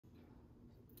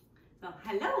Well,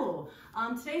 hello.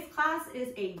 Today's class is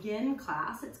a yin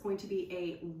class. It's going to be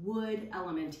a wood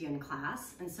element yin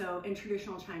class. And so in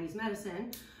traditional Chinese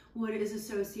medicine, wood is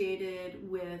associated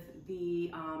with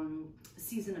the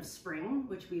season of spring,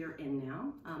 which we are in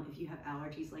now. If you have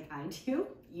allergies like I do,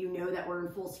 you know that we're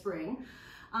in full spring.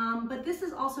 But this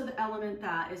is also the element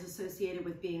that is associated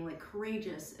with being like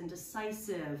courageous and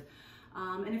decisive.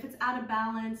 And if it's out of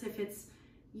balance, if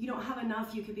you don't have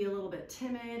enough, you could be a little bit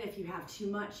timid. If you have too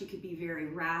much, you could be very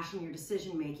rash in your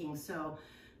decision making. So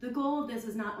the goal of this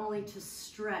is not only to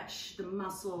stretch the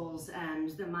muscles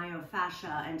and the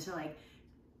myofascia and to like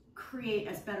create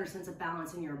a better sense of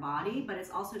balance in your body, but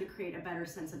it's also to create a better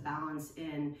sense of balance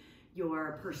in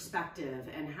your perspective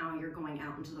and how you're going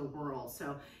out into the world.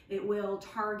 So it will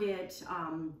target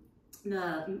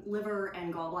the liver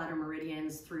and gallbladder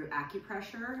meridians through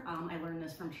acupressure. I learned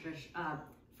this from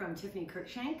Tiffany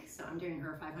Cruikshank, so I'm doing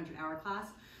her 500-hour class.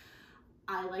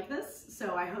 I like this,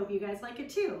 so I hope you guys like it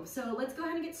too. So let's go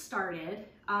ahead and get started.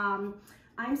 I'm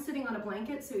sitting on a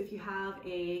blanket, so if you have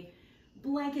a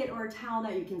blanket or a towel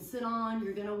that you can sit on,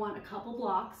 you're gonna want a couple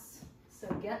blocks, so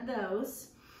get those.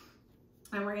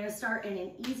 And we're gonna start in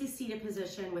an easy seated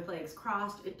position with legs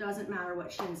crossed. It doesn't matter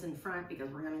what shin's in front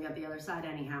because we're gonna get the other side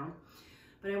anyhow.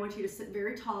 But I want you to sit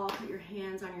very tall, put your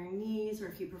hands on your knees, or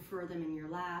if you prefer them in your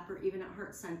lap, or even at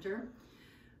heart center.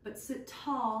 But sit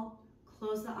tall,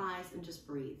 close the eyes, and just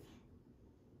breathe.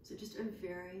 So just a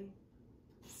very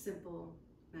simple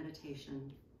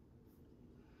meditation.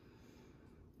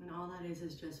 And all that is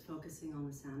just focusing on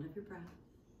the sound of your breath.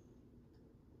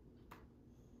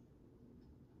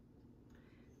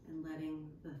 And letting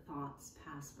the thoughts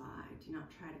pass by. Do not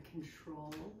try to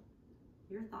control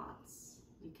your thoughts.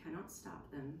 You cannot stop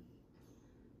them,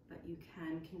 but you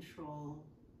can control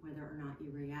whether or not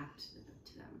you react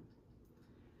to them.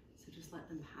 So just let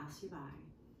them pass you by.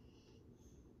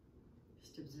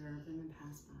 Just observe them and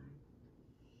pass by.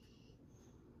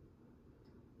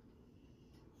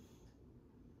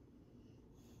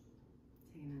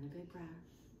 Take another big breath.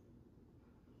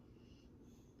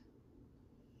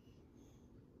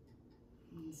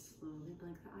 And slowly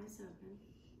blink the eyes open.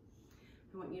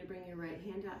 I want you to bring your right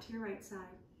hand out to your right side.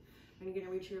 And you're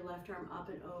gonna reach your left arm up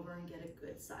and over and get a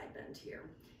good side bend here.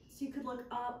 So you could look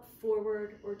up,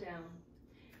 forward, or down.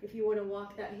 If you wanna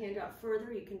walk that hand out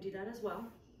further, you can do that as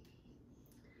well.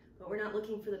 But we're not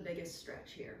looking for the biggest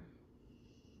stretch here.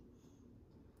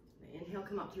 Inhale,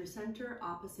 come up through center,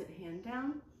 opposite hand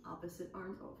down, opposite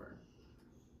arm over.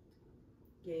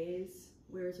 Gaze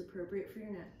where is appropriate for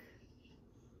your neck.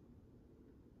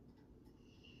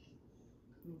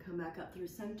 And come back up through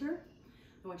center.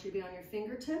 I want you to be on your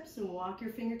fingertips and walk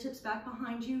your fingertips back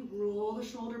behind you, roll the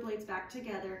shoulder blades back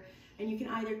together, and you can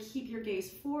either keep your gaze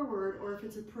forward, or if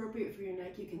it's appropriate for your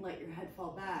neck, you can let your head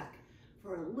fall back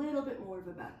for a little bit more of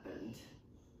a back bend.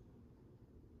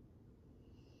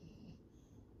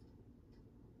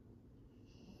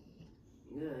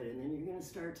 Good, and then you're gonna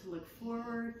start to look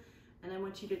forward, and I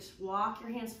want you to just walk your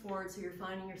hands forward so you're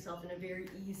finding yourself in a very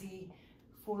easy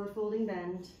forward folding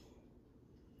bend.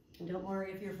 And don't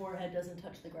worry if your forehead doesn't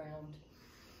touch the ground.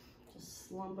 Just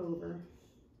slump over.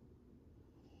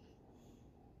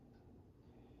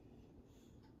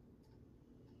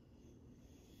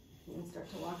 And start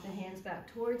to walk the hands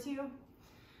back towards you.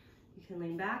 You can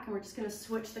lean back, and we're just gonna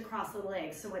switch the cross of the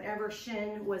legs. So whatever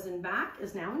shin was in back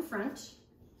is now in front.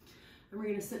 And we're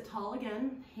gonna sit tall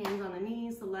again, hands on the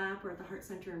knees, the lap, or at the heart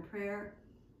center in prayer.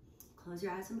 Close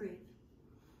your eyes and breathe.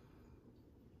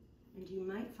 And you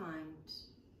might find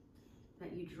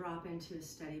that you drop into a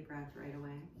steady breath right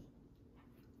away.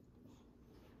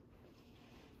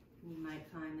 You might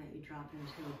find that you drop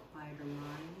into a quieter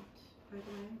mind right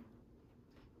away.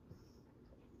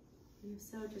 And if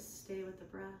so, just stay with the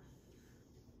breath.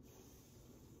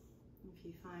 If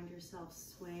you find yourself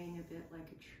swaying a bit like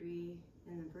a tree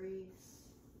in the breeze,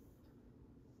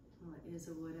 well, it is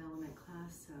a wood element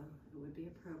class, so it would be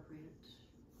appropriate.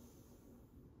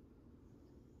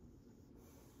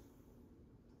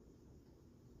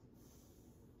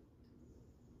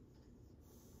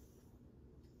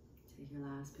 Take your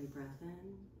last big breath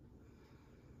in.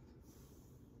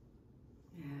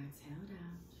 Exhale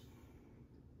out.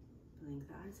 Blink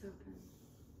the eyes open.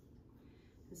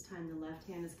 This time the left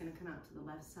hand is going to come out to the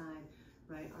left side.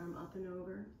 Right arm up and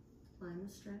over. Find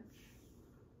the stretch.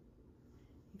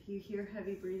 If you hear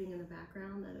heavy breathing in the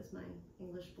background, that is my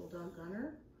English bulldog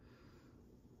Gunner.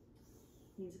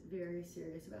 He's very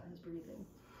serious about his breathing.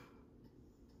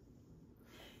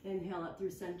 Inhale up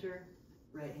through center.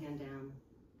 Right hand down.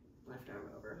 Left arm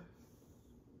over.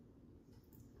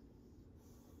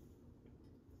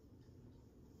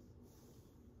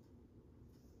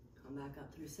 Come back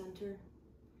up through center.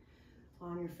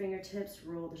 On your fingertips,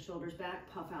 roll the shoulders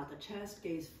back, puff out the chest,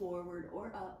 gaze forward or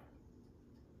up.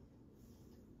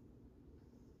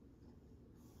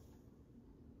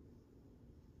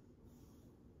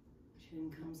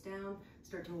 Chin comes down,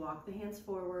 start to walk the hands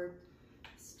forward.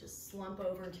 Just slump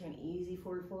over into an easy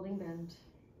forward folding bend.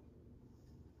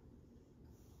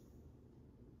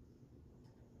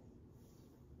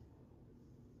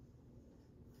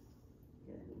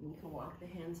 Good, you can walk the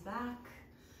hands back.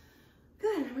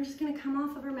 Good, and we're just gonna come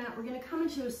off of our mat. We're gonna come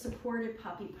into a supported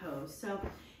puppy pose. So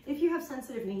if you have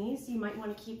sensitive knees, you might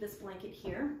wanna keep this blanket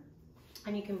here,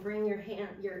 and you can bring your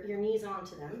knees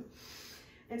onto them.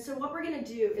 And so what we're gonna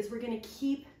do is we're gonna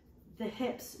keep the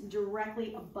hips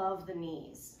directly above the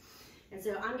knees. And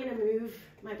so I'm gonna move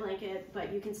my blanket,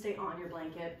 but you can stay on your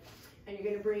blanket, and you're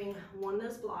gonna bring one of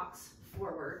those blocks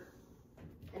forward.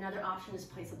 Another option is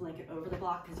place a blanket over the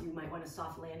block because you might want a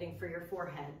soft landing for your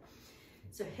forehead.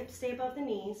 So hips stay above the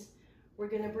knees. We're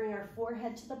gonna bring our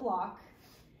forehead to the block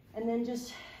and then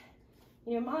just,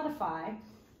 modify,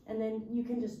 and then you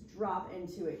can just drop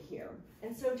into it here.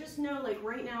 And so just know, like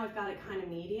right now I've got it kind of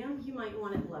medium. You might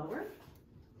want it lower.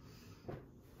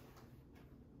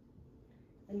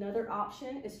 Another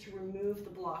option is to remove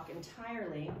the block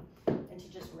entirely and to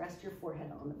just rest your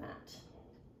forehead on the mat.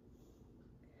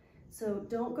 So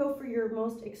don't go for your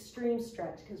most extreme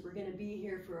stretch because we're gonna be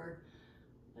here for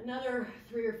another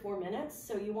 3 or 4 minutes.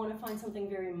 So you wanna find something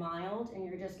very mild, and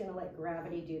you're just gonna let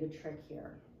gravity do the trick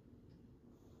here.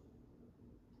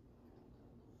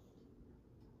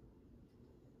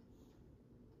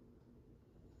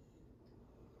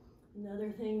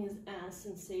 Another thing is as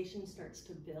sensation starts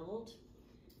to build,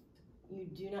 you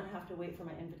do not have to wait for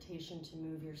my invitation to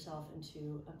move yourself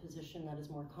into a position that is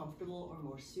more comfortable or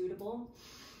more suitable.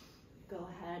 Go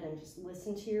ahead and just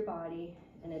listen to your body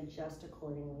and adjust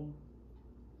accordingly.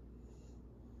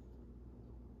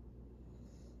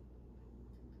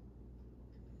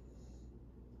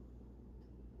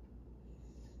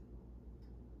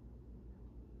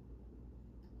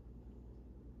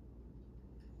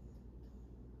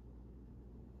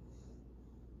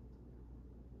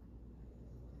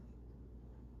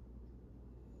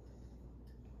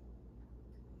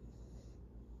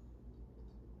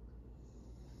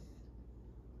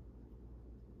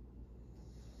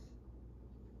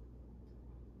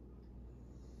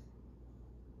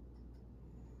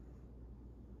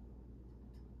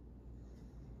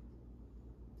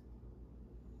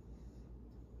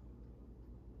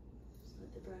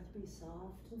 Let the breath be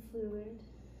soft and fluid.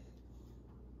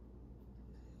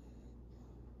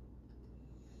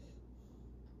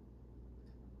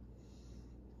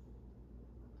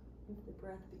 If the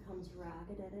breath becomes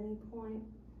ragged at any point,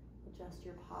 adjust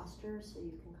your posture so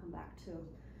you can come back to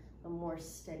a more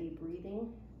steady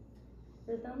breathing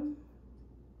rhythm.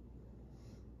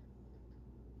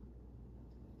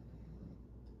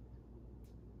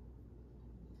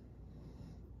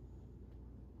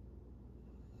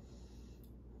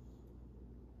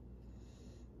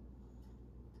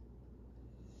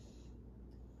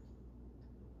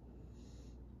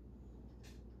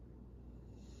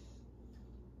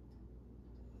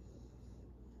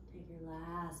 Your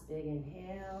last big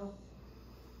inhale.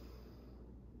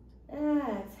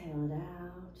 Exhale it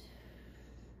out.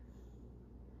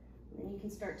 And then you can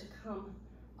start to come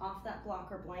off that block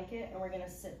or blanket, and we're going to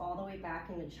sit all the way back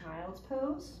into child's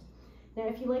pose. Now,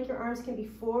 if you like, your arms can be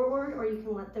forward, or you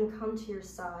can let them come to your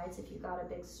sides if you've got a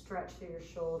big stretch through your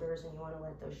shoulders and you want to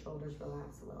let those shoulders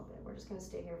relax a little bit. We're just going to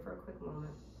stay here for a quick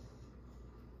moment.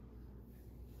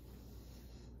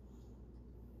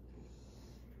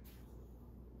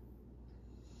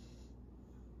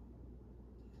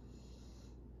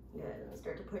 Good, and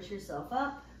start to push yourself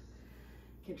up.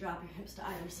 You can drop your hips to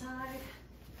either side.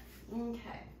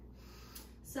 Okay,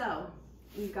 so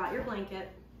you've got your blanket,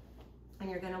 and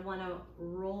you're gonna wanna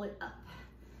roll it up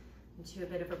into a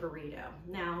bit of a burrito.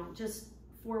 Now, just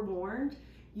forewarned,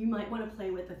 you might wanna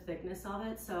play with the thickness of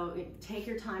it, so take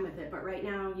your time with it, but right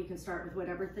now you can start with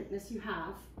whatever thickness you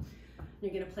have.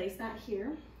 You're gonna place that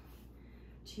here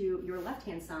to your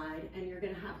left-hand side, and you're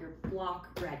gonna have your block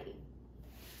ready.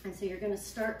 And so you're gonna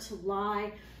start to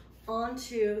lie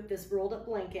onto this rolled up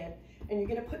blanket, and you're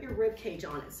gonna put your rib cage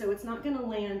on it. So it's not gonna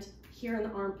land here in the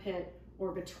armpit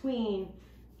or between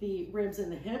the ribs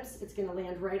and the hips. It's gonna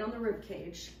land right on the rib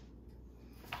cage.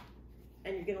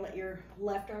 And you're gonna let your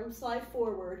left arm slide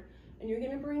forward, and you're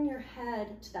gonna bring your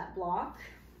head to that block.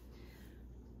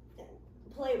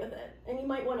 Play with it. And you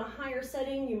might want a higher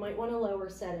setting, you might want a lower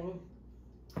setting.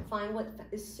 Find what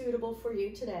is suitable for you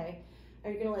today.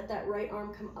 And you're gonna let that right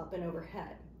arm come up and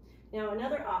overhead. Now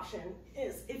another option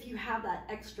is if you have that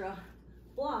extra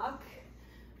block,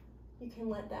 you can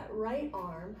let that right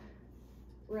arm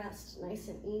rest nice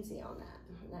and easy on that.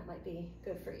 And that might be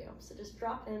good for you. So just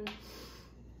drop in.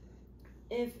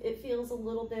 If it feels a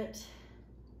little bit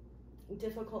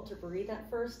difficult to breathe at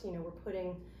first, you know, we're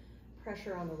putting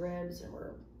pressure on the ribs and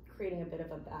we're creating a bit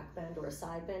of a back bend or a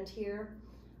side bend here.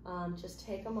 Just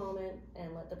take a moment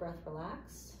and let the breath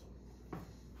relax.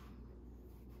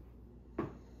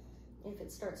 If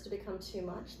it starts to become too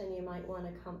much, then you might want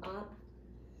to come up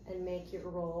and make your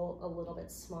roll a little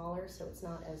bit smaller so it's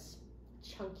not as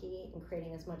chunky and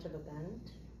creating as much of a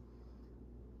bend.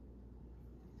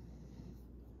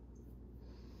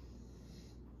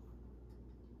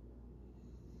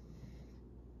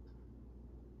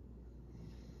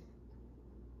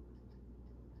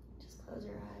 Just close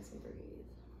your eyes and breathe.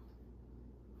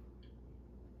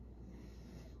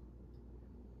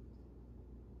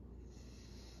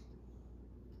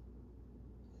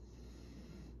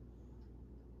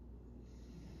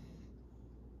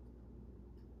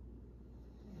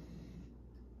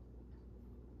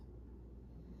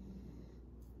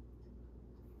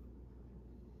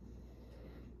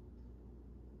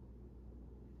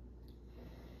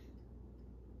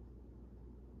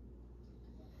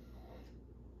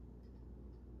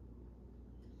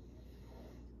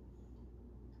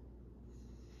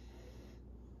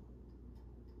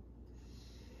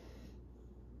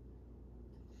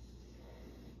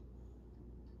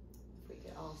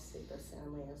 All sleep as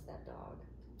soundly as that dog.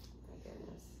 My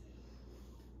goodness.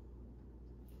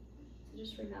 So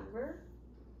just remember,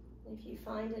 if you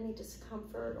find any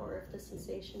discomfort or if the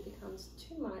sensation becomes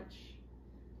too much,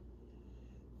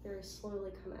 very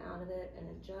slowly come out of it and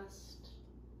adjust.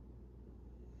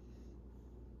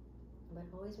 But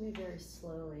always move very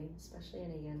slowly, especially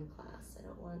in a yin class. I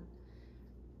don't want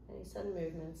any sudden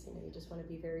movements. You know, you just want to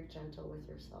be very gentle with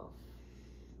yourself.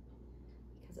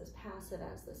 Because as passive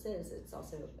as this is, it's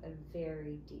also a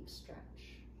very deep stretch.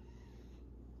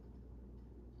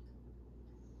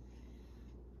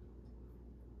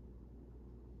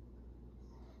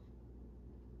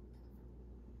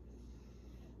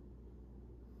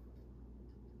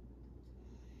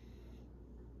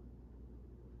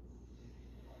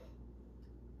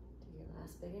 Do your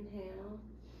last big inhale.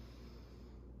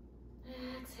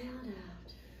 Exhale it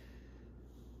out.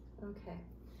 Okay,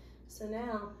 so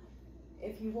now,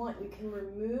 if you want, you can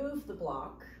remove the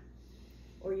block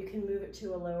or you can move it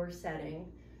to a lower setting.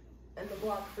 And the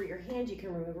block for your hand you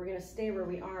can remove. We're gonna stay where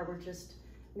we are. We're just,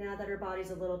 now that our body's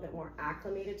a little bit more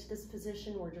acclimated to this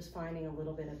position, we're just finding a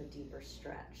little bit of a deeper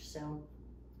stretch. So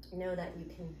know that you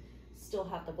can still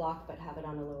have the block but have it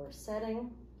on a lower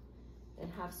setting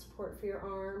and have support for your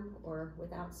arm or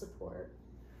without support,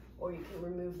 or you can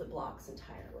remove the blocks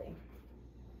entirely.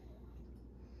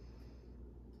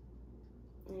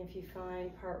 And if you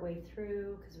find partway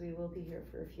through, because we will be here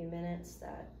for a few minutes,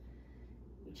 that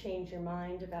you change your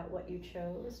mind about what you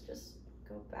chose, just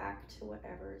go back to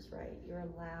whatever is right. You're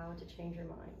allowed to change your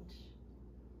mind.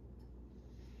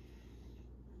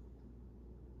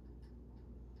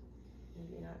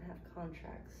 You do not have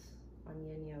contracts on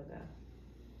yin yoga.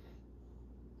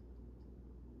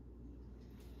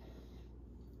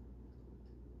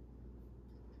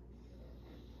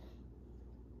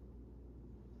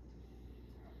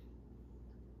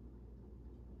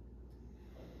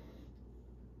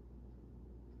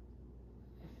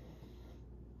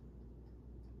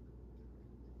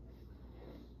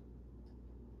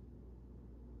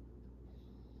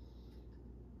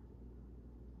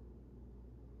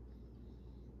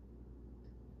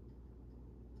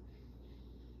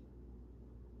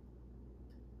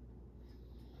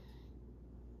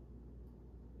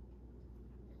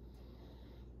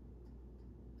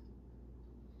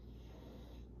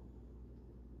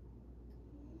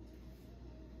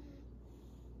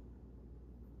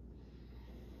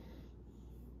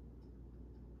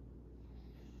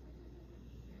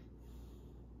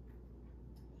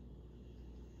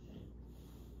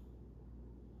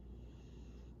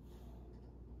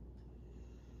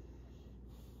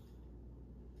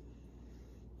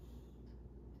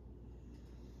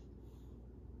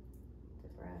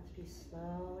 Be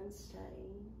slow and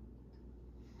steady.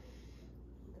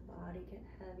 Let the body get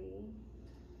heavy.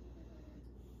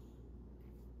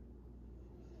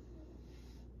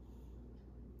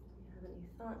 If you have any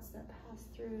thoughts that pass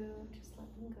through, just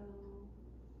let them go.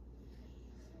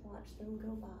 Just watch them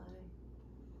go by.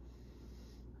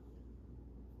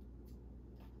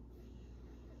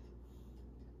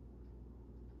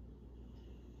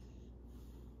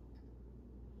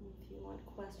 If you want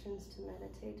questions to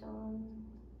meditate on,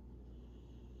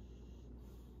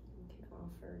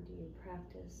 offer? Do you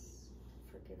practice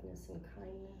forgiveness and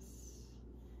kindness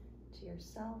to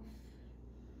yourself?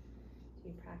 Do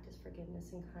you practice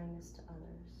forgiveness and kindness to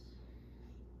others?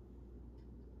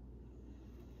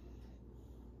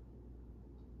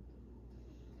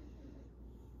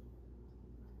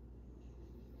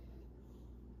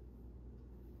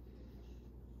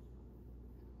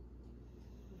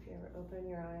 If you ever open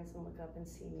your eyes and look up and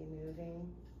see me moving,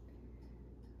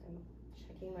 I'm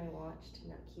checking my watch to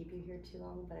not keep you here too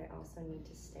long, but I also need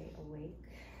to stay awake.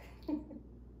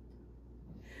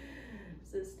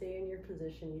 So stay in your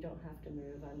position. You don't have to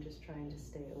move. I'm just trying to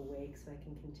stay awake so I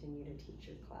can continue to teach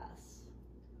your class.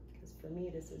 Because for me,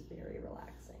 this is very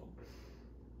relaxing.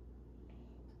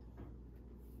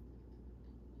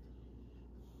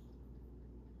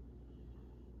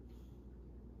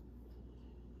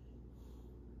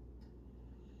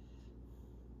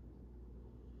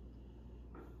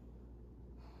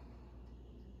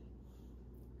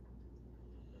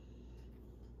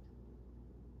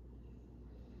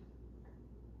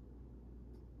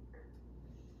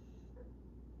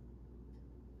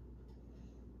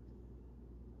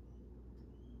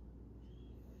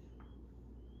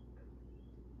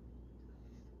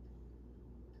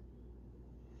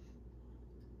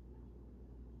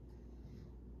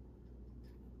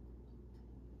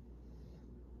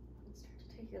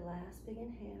 Take your last big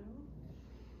inhale.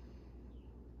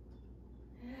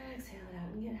 Exhale it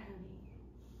out and get heavy.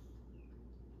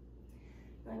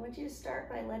 Now I want you to start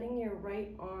by letting your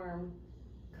right arm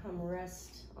come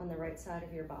rest on the right side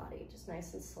of your body, just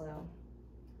nice and slow.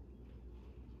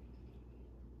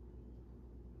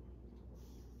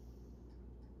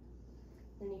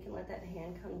 Then you can let that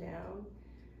hand come down,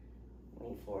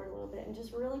 lean forward a little bit, and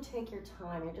just really take your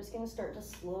time. You're just going to start to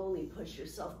slowly push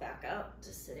yourself back up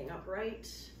to sitting upright.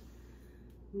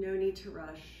 No need to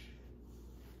rush,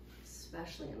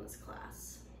 especially in this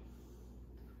class.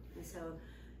 And so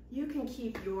you can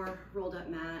keep your rolled up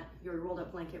mat, your rolled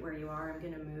up blanket where you are. I'm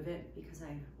going to move it because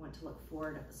I want to look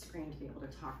forward at the screen to be able to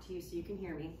talk to you so you can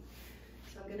hear me.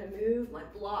 So I'm going to move my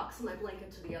blocks and my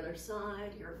blanket to the other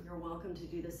side. You're welcome to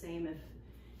do the same if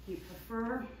you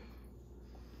prefer.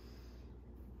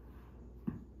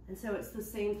 And so it's the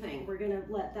same thing. We're gonna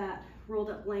let that rolled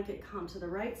up blanket come to the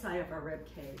right side of our rib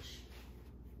cage.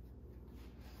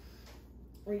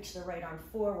 Reach the right arm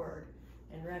forward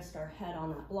and rest our head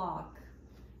on that block.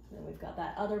 And then we've got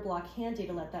that other block handy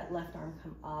to let that left arm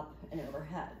come up and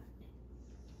overhead.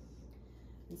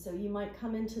 And so you might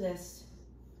come into this,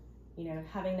 you know,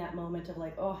 having that moment of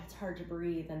like, oh, it's hard to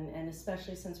breathe. And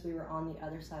especially since we were on the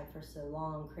other side for so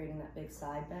long, creating that big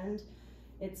side bend,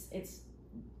 it's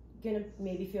gonna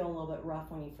maybe feel a little bit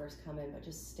rough when you first come in, but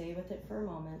just stay with it for a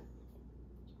moment.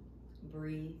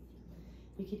 Breathe.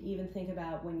 You could even think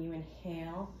about when you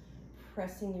inhale,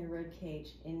 pressing your rib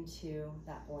cage into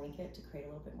that blanket to create a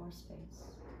little bit more space.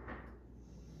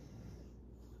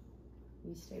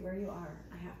 You stay where you are.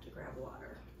 I have to grab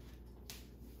water.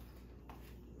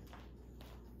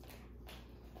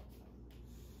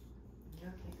 Okay.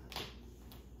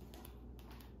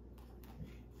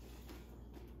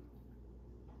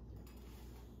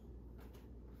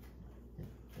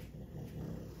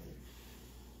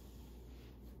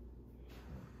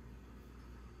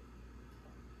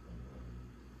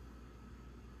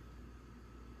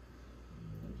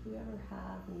 If you ever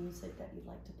have music that you'd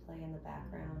like to play in the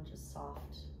background, just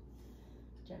soft,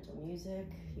 gentle music,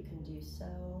 you can do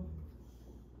so.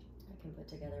 I can put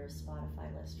together a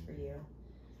Spotify list for you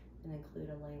and include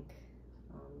a link.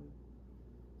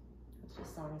 It's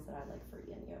just songs that I like for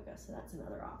yin yoga, so that's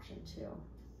another option too.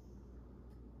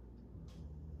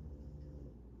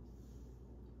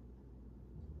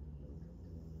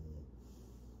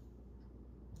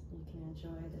 You can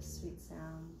enjoy the sweet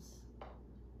sounds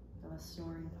of a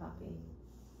snoring puppy.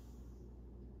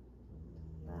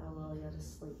 That'll lull you to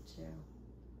sleep too.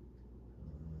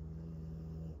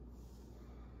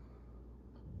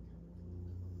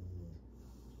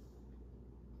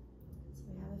 So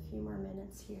we have a few more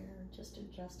minutes here. Just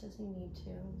adjust as you need to.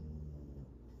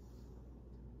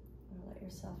 And let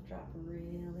yourself drop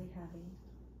really heavy.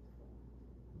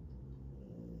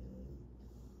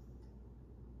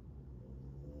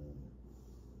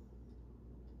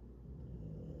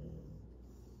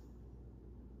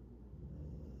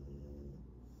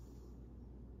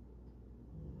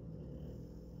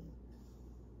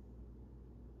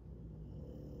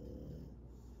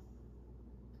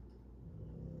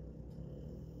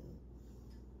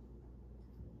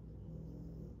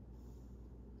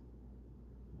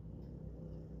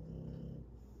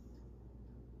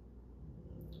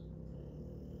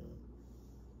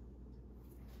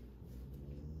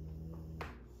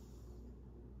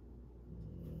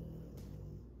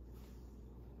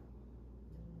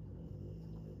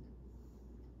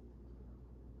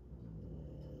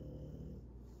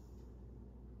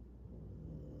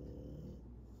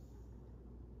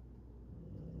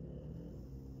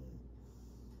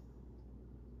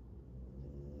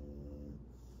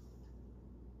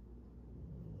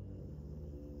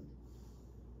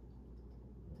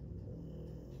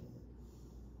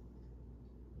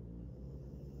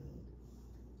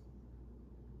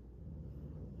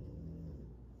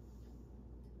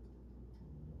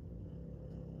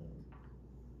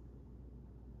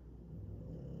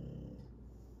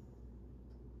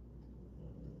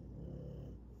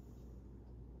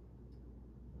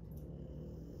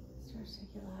 First, take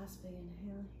your last big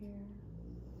inhale here.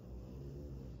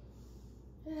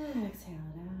 Exhale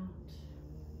it out.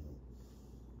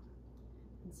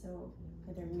 And so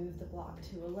either move the block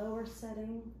to a lower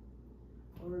setting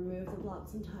or remove the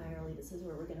blocks entirely. This is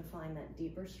where we're going to find that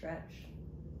deeper stretch.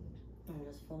 And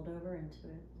just fold over into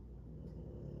it.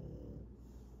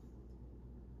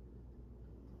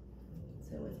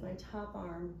 So with my top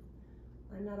arm,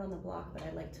 I'm not on the block, but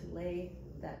I like to lay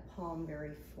that palm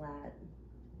very flat.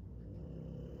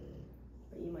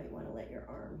 But you might want to let your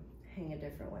arm hang a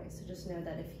different way. So just know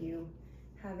that if you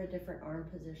have a different arm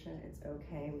position, it's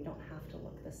okay. We don't have to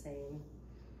look the same.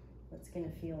 What's going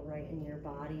to feel right in your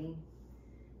body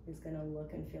is going to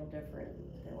look and feel different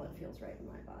than what feels right in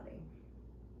my body.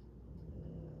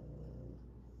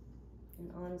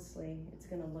 And honestly, it's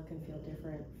going to look and feel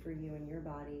different for you and your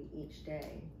body each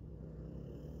day.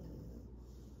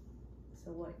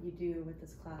 So what you do with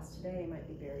this class today might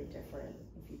be very different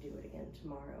if you do it again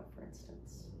tomorrow, for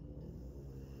instance.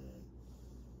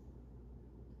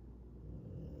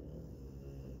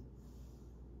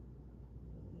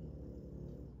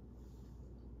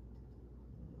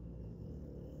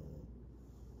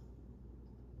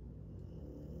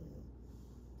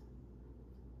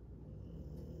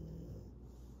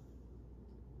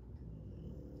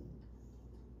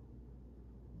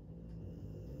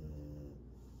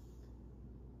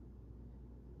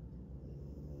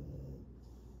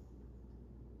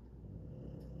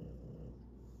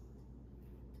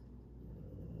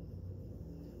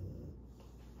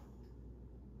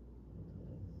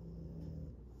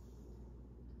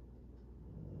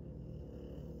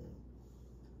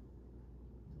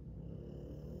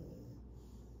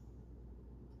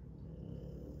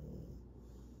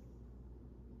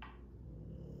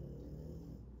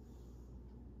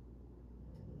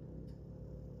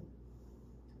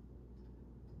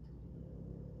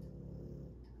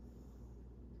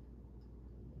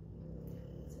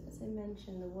 As I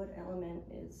mentioned, the wood element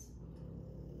is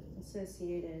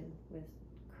associated with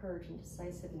courage and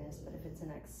decisiveness, but if it's in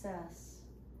excess,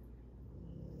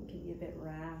 it can be a bit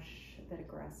rash, a bit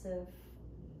aggressive.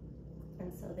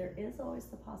 And so there is always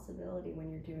the possibility when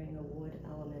you're doing a wood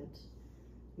element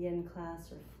yin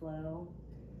class or flow,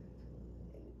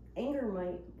 anger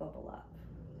might bubble up.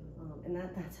 And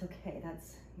that's okay.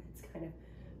 That's kind of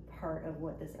part of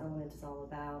what this element is all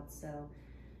about. So,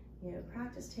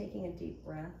 practice taking a deep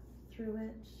breath through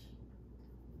it.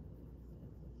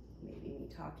 Maybe me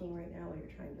talking right now while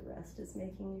you're trying to rest is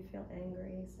making you feel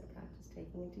angry. So practice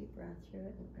taking a deep breath through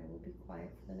it, and I will be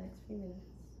quiet for the next few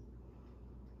minutes.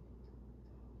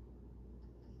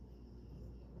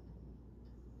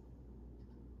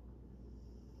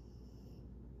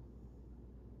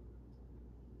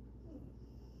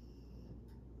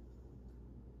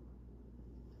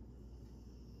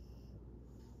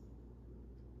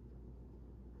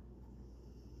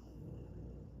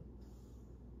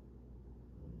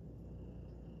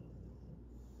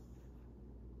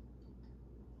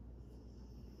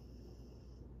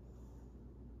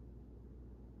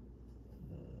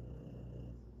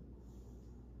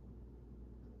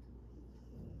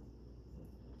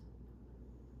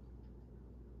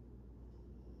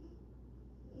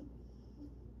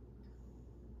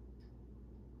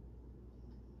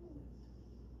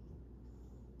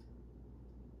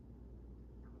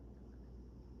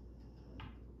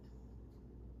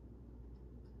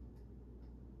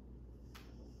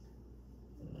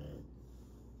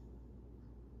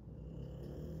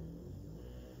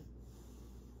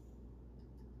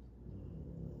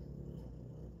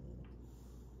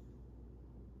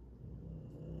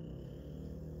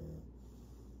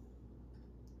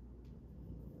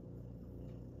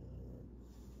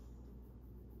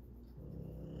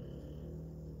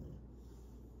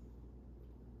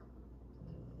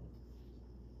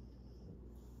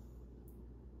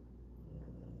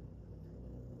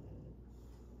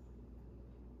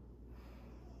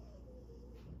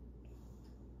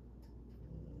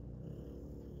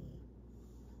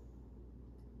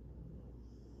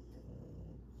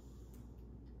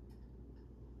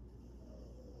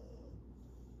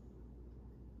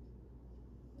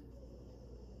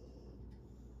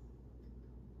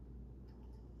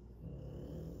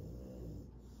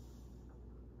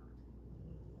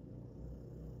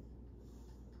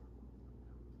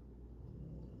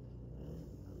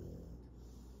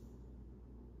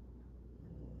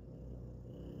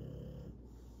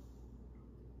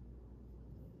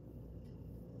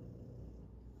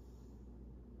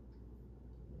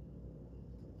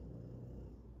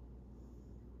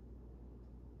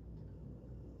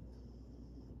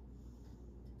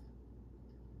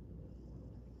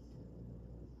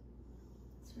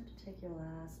 Start to take your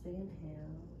last big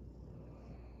inhale.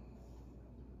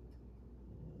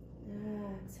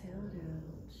 Exhale it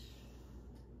out.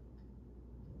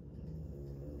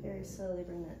 Very slowly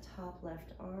bring that top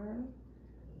left arm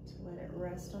to let it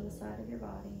rest on the side of your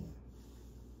body.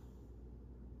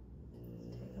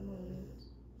 Take a moment.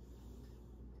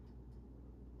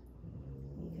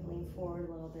 You can lean forward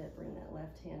a little bit, bring that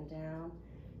left hand down.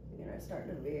 You're gonna start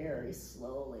to very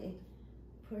slowly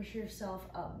push yourself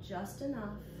up just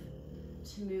enough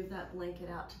to move that blanket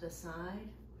out to the side.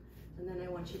 And then I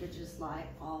want you to just lie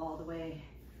all the way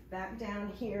back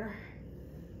down here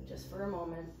just for a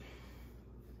moment.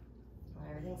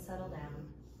 Let everything settle down.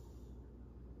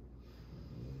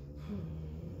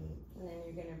 And then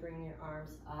you're gonna bring your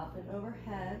arms up and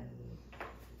overhead.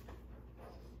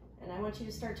 And I want you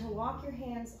to start to walk your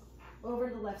hands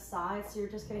over the left side, so you're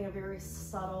just getting a very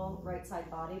subtle right side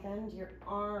body bend. Your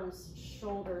arms,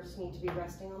 shoulders need to be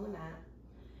resting on the mat.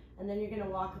 And then you're gonna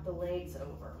walk with the legs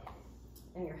over.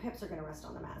 And your hips are gonna rest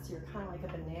on the mat, so you're kind of like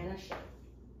a banana shape.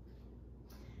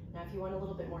 Now if you want a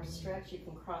little bit more stretch, you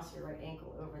can cross your right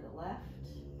ankle over the left.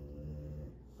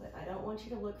 But I don't want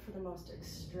you to look for the most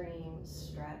extreme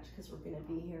stretch because we're gonna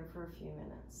be here for a few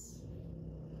minutes.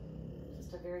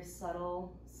 Just a very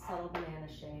subtle banana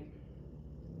shape.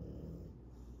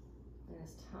 And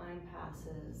as time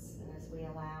passes, and as we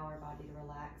allow our body to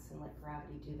relax and let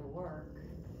gravity do the work,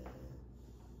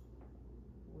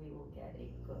 we will get a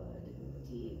good,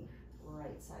 deep,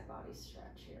 right side body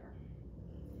stretch here.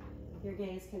 Your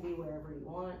gaze can be wherever you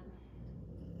want.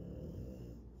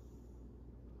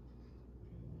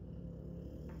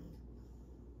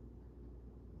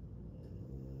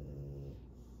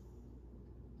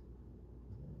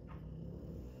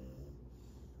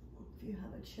 If you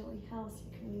have a chilly house,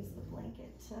 you can use the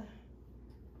blanket to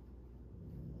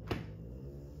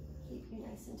keep you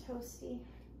nice and toasty.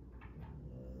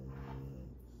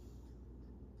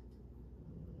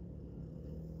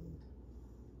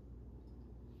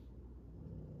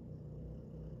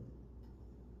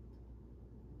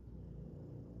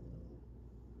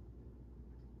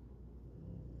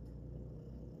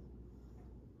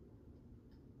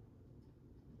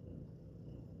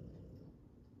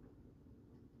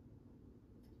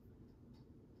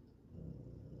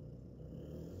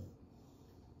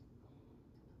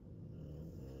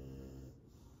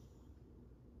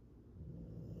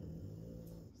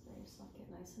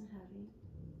 Get nice and heavy.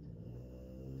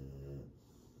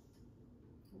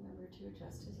 Remember to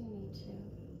adjust as you need to.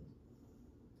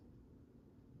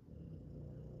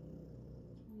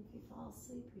 And if you fall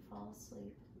asleep, you fall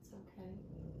asleep. It's okay.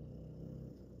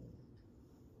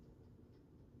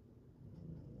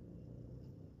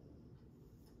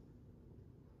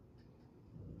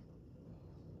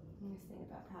 The nice thing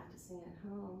about practicing at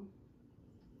home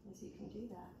is you can do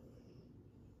that.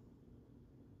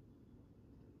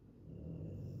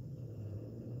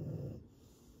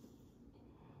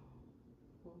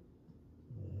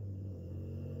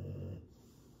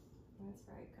 That's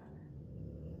right, Gunner.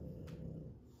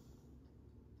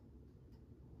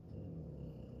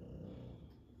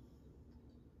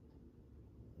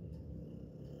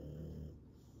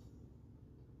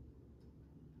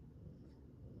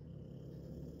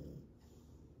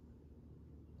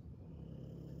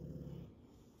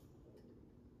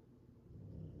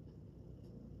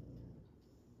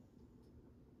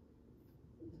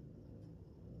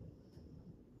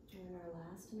 In our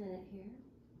last minute here,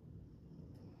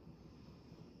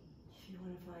 if you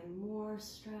want to find more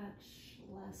stretch,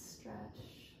 less stretch,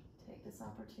 take this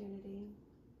opportunity.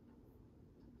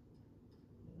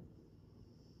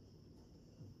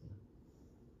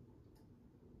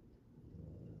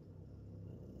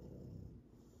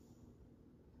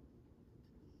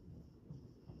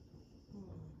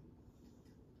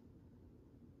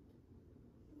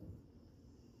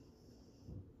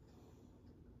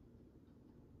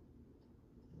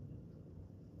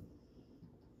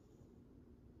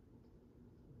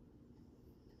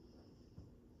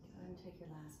 Take your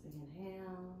last big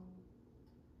inhale.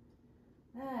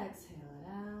 Exhale it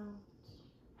out.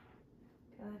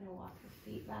 Go ahead and walk your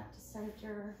feet back to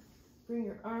center. Bring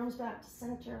your arms back to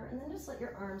center, and then just let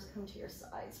your arms come to your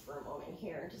sides for a moment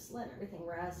here. Just let everything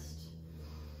rest.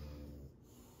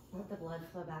 Let the blood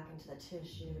flow back into the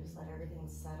tissues. Let everything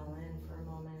settle in for a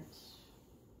moment.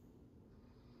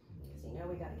 Because you know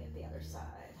we got to get the other side.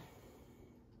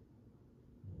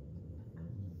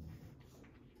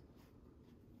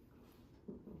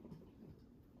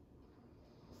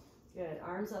 Good,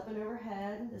 arms up and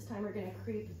overhead. This time we're gonna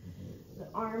creep the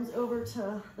arms over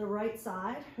to the right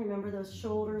side. Remember those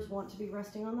shoulders want to be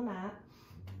resting on the mat.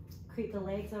 Creep the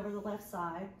legs over the left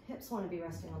side. Hips wanna be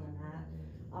resting on the mat.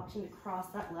 Option to cross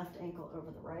that left ankle over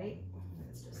the right.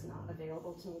 It's just not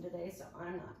available to me today, so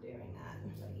I'm not doing that.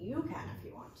 But you can if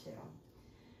you want to.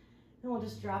 And we'll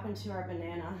just drop into our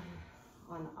banana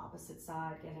on the opposite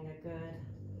side, getting a good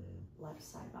left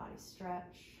side body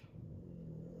stretch.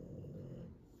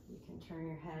 You can turn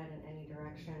your head in any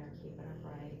direction or keep it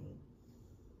upright.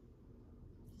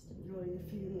 Just enjoying a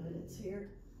few minutes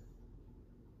here.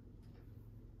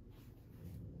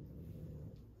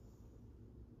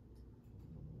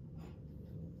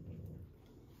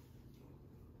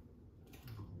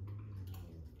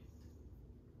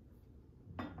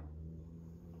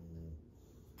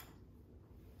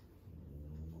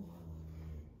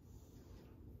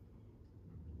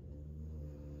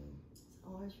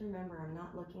 Always remember, I'm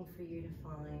not looking for you to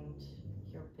find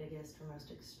your biggest or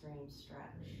most extreme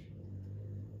stretch.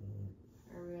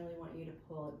 I really want you to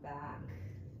pull it back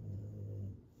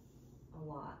a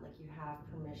lot, like you have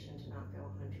permission to not go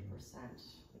 100%.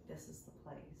 Like this is the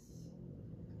place.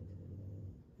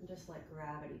 And just let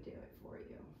gravity do it for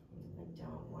you. I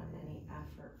don't want any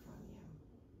effort from you.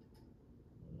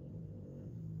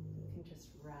 You can just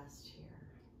rest here.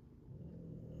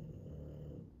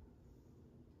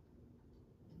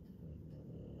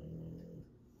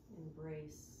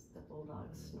 Embrace the bulldog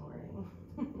snoring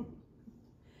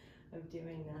of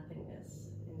doing nothingness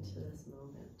into this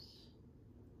moment.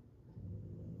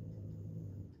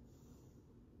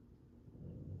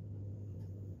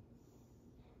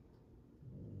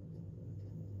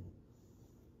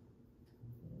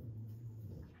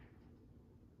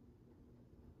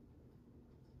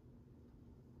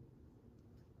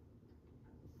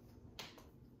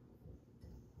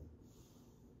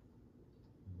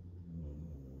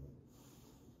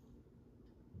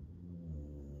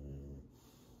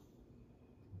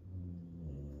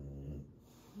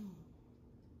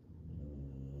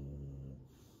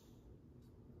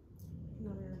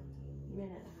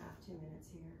 Minute and a half, 2 minutes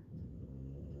here.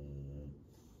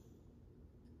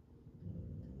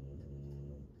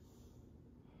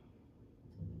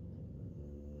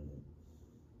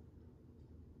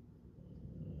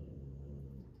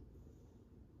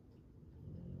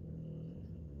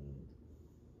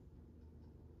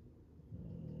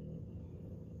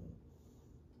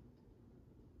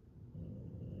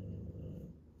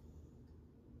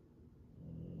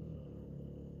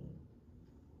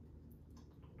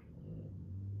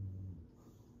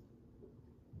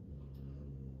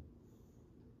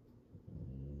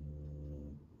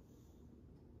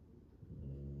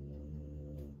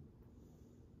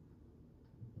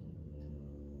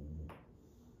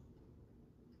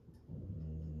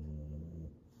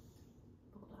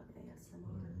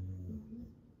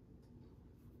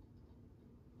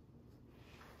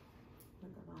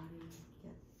 Let the body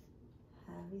get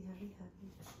heavy, heavy, heavy.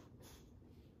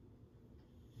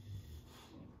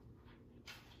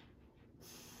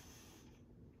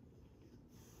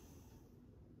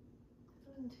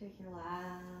 And take your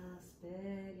last big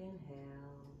inhale.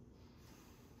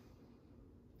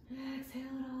 Exhale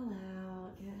it all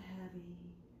out, get heavy.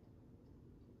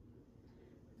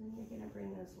 And you're gonna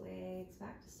bring those legs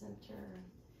back to center.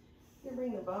 You're gonna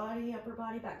bring the body, upper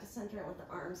body back to center and let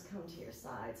the arms come to your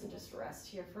sides and just rest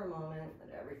here for a moment.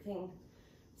 Let everything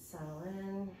settle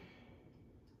in.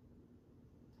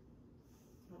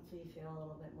 Hopefully you feel a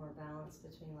little bit more balance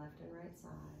between left and right side.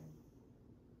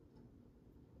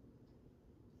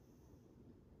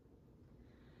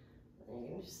 And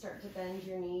you're gonna just start to bend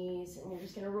your knees and you're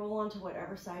just gonna roll onto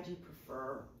whatever side you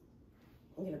prefer.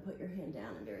 You're gonna put your hand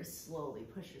down and very slowly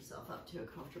push yourself up to a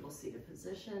comfortable seated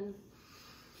position.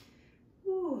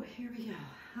 Ooh, here we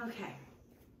go. Okay.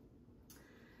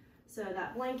 So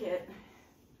that blanket,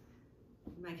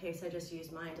 in my case, I just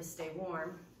used mine to stay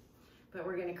warm, but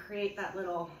we're gonna create that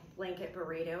little blanket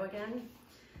burrito again.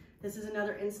 This is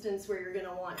another instance where you're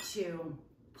gonna want to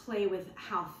play with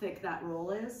how thick that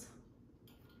roll is.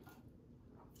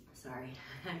 Sorry,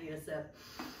 I need a sip.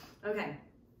 Okay,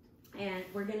 and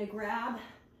we're gonna grab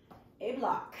a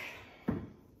block.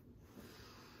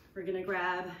 We're gonna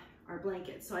grab our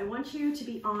blanket. So I want you to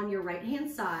be on your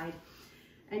right-hand side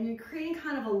and you're creating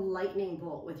kind of a lightning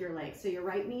bolt with your legs. So your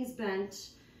right knee's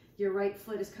bent, your right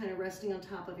foot is kind of resting on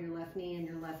top of your left knee and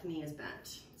your left knee is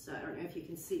bent. So I don't know if you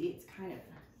can see, it's kind of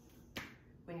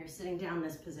when you're sitting down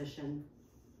this position.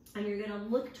 And you're gonna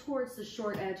look towards the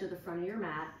short edge of the front of your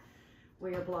mat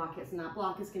where your block is, and that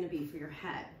block is gonna be for your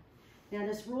head. Now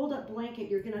this rolled up blanket,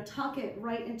 you're gonna tuck it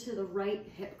right into the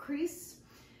right hip crease,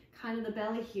 kind of the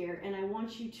belly here, and I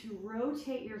want you to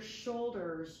rotate your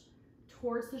shoulders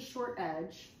towards the short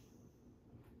edge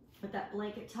with that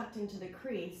blanket tucked into the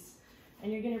crease,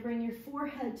 and you're gonna bring your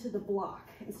forehead to the block,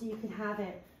 and so you can have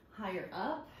it higher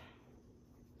up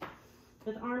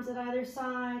with arms at either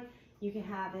side. You can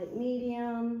have it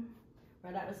medium,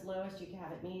 where that was lowest, you can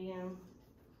have it medium.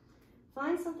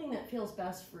 Find something that feels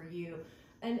best for you,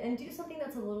 and do something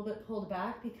that's a little bit pulled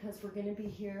back, because we're gonna be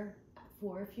here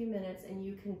for a few minutes and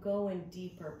you can go in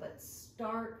deeper, but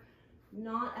start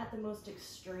not at the most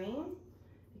extreme,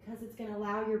 because it's gonna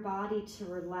allow your body to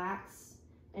relax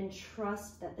and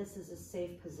trust that this is a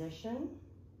safe position.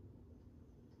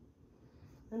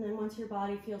 And then once your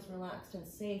body feels relaxed and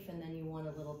safe and then you want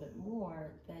a little bit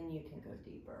more, then you can go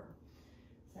deeper.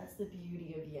 So that's the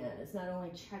beauty of yin. It's not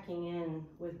only checking in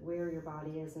with where your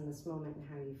body is in this moment and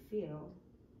how you feel,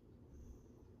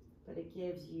 but it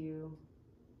gives you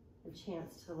a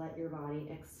chance to let your body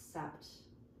accept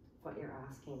what you're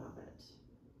asking of it.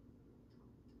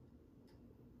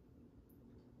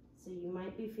 So you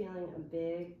might be feeling a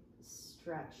big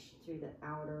stretch through the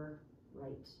outer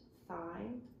right thigh,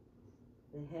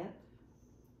 the hip,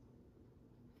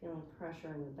 feeling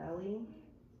pressure in the belly.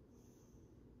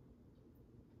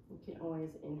 You can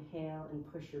always inhale and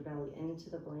push your belly into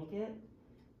the blanket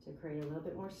to create a little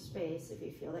bit more space if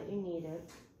you feel that you need it.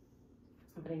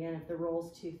 But again, if the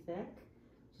roll's too thick,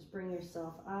 just bring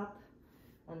yourself up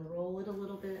and roll it a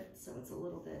little bit so it's a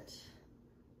little bit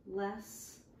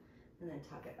less, and then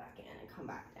tuck it back in and come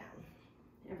back down.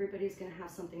 Everybody's gonna have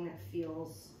something that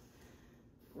feels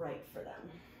right for them.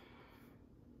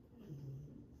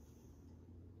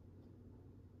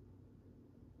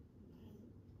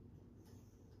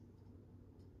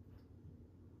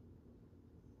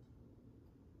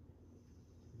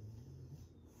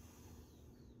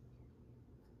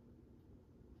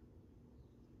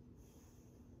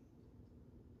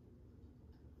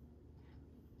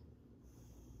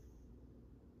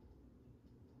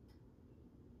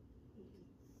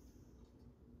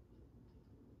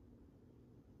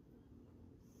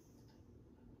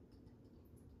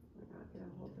 We're not going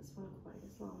to hold this one quite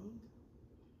as long.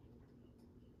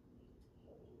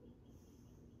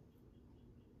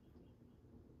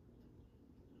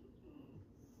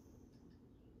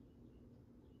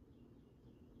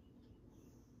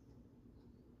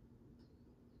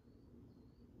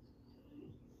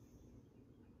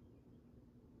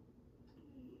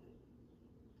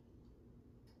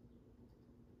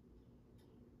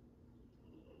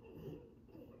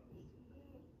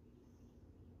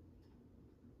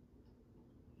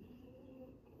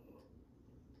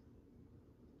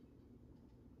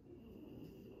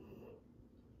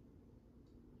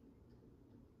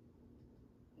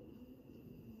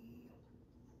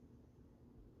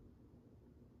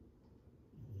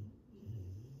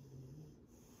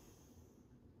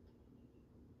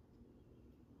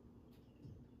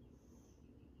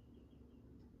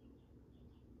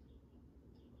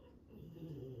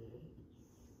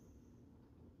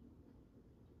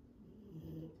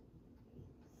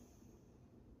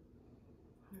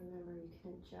 Remember, you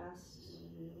can adjust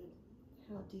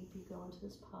how deep you go into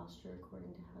this posture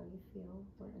according to how you feel.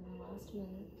 We're in the last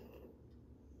minute.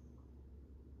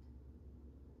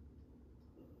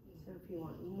 So if you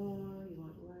want more, you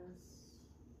want less,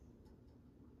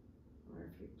 or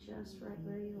if you're just right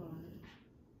where you are.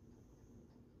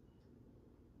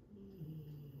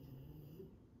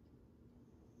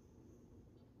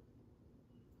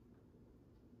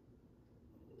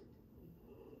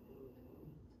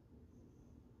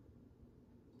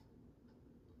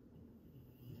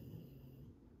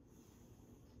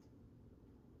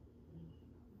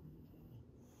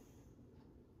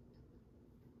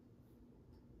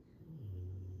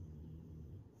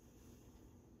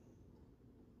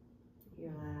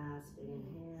 Your last big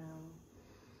inhale.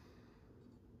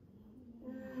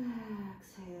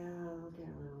 Exhale, get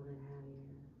a little bit heavier.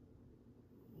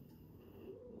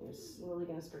 You're slowly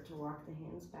going to start to walk the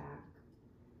hands back.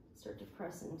 Start to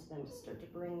press into them, to start to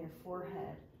bring your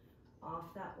forehead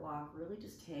off that block. Really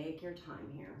just take your time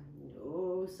here.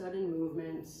 No sudden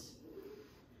movements.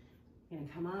 You're going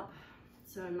to come up.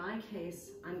 So in my case,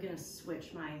 I'm going to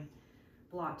switch my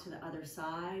block to the other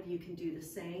side. You can do the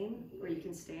same, or you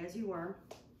can stay as you were.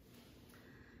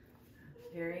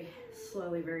 Very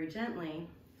slowly, very gently,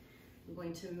 I'm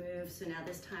going to move. So now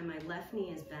this time my left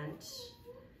knee is bent,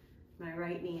 my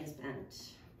right knee is bent.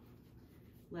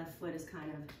 Left foot is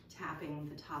kind of tapping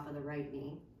the top of the right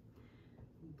knee.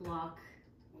 Block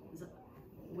is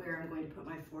where I'm going to put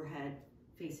my forehead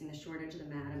facing the short edge of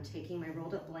the mat. I'm taking my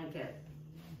rolled up blanket.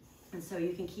 And so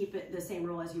you can keep it the same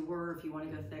roll as you were if you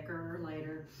want to go thicker or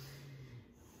lighter.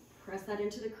 Press that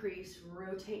into the crease,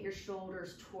 rotate your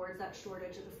shoulders towards that short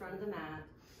edge of the front of the mat.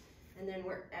 And then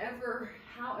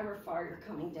however far you're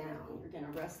coming down, you're going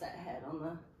to rest that head on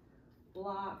the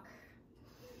block.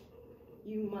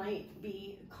 You might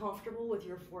be comfortable with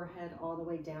your forehead all the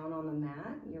way down on the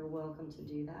mat. You're welcome to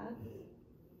do that.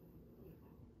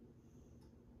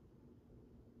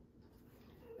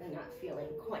 I'm not feeling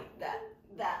quite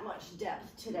that much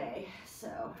depth today,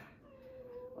 so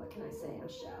what can I say? I'm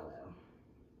shallow.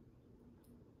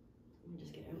 I'm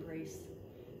just gonna embrace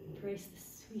the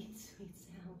sweet, sweet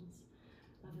sounds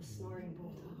of a snoring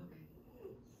bulldog.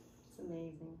 It's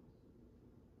amazing.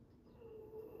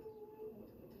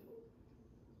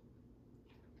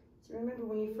 So remember,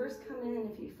 when you first come in,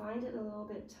 if you find it a little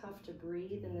bit tough to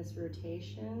breathe in this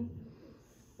rotation,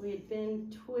 we had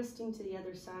been twisting to the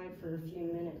other side for a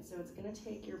few minutes, so it's going to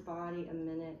take your body a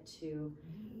minute to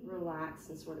relax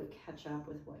and sort of catch up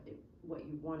with what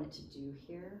you want it to do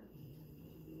here.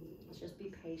 Let's just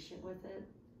be patient with it.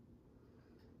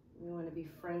 We want to be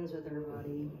friends with our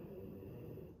body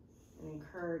and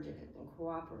encourage it and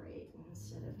cooperate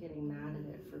instead of getting mad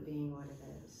at it for being what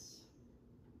it is.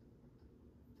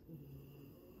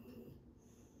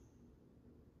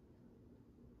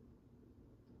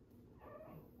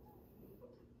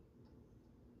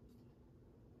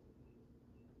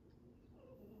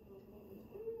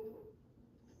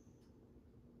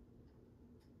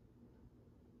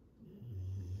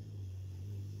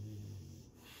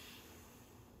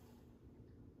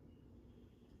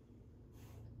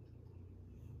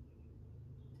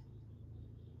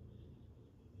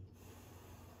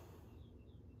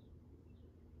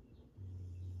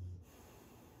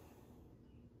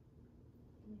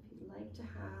 If you'd like to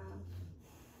have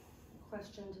a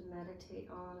question to meditate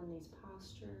on in these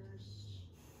postures,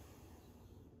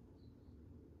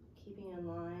 keeping in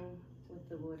line with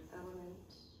the wood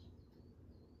element,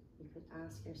 you could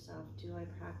ask yourself, do I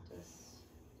practice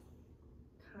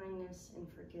kindness and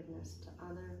forgiveness to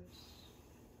others?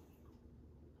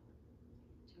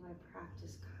 Do I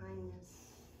practice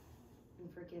kindness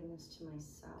and forgiveness to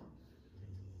myself?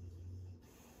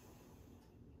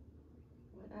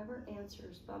 Whatever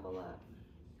answers bubble up,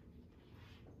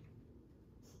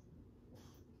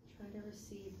 try to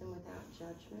receive them without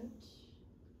judgment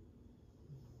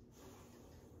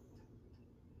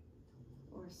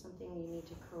or something you need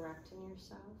to correct in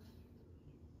yourself.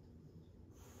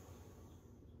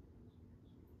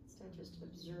 Instead, just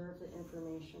observe the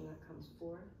information that comes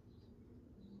forth.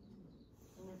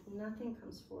 And if nothing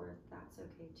comes forth, that's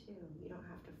okay too. You don't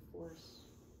have to force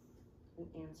an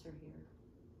answer here.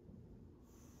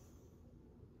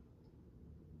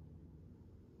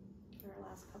 For our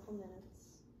last couple minutes.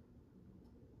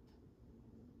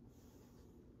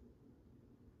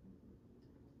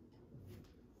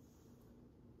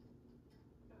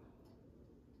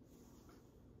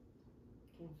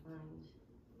 You can find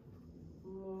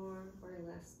more or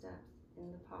less depth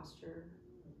in the posture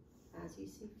as you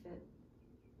see fit.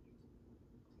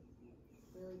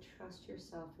 Really trust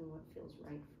yourself in what feels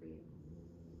right for you.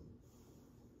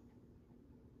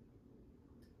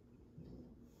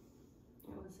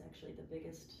 That was actually the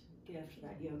biggest gift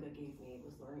that yoga gave me,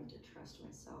 was learning to trust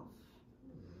myself.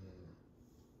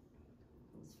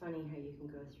 It's funny how you can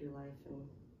go through life and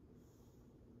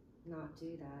not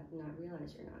do that, and not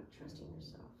realize you're not trusting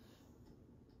yourself.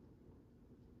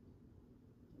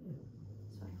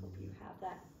 So I hope you have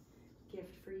that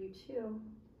gift for you too,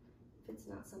 if it's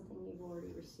not something you've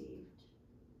already received.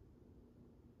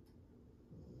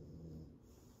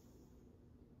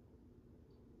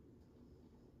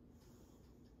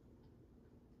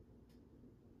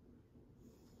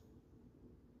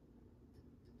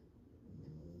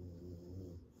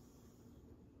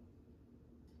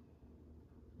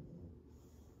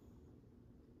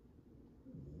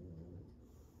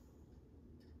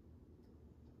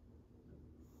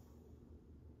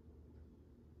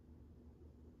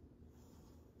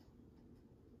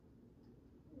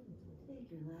 Take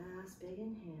your last big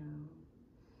inhale.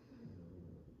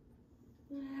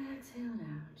 Exhale it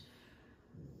out.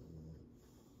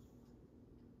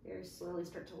 Very slowly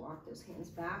start to walk those hands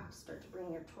back. Start to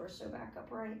bring your torso back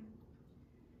upright.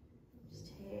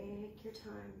 Just take your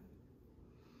time.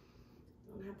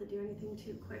 Don't have to do anything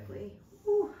too quickly.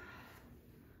 Whew.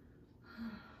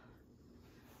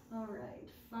 All right,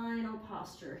 final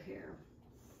posture here.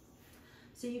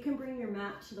 So you can bring your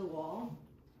mat to the wall.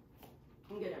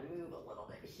 I'm gonna move a little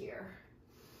bit here.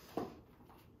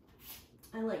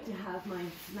 I like to have my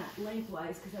mat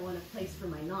lengthwise because I want a place for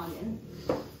my noggin.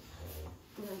 And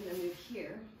I'm gonna move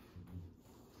here.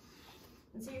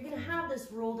 And so you're gonna have this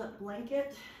rolled up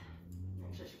blanket.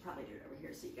 Actually, I should probably do it over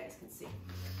here so you guys can see.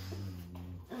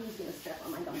 I'm just gonna step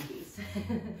on my donkeys.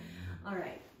 All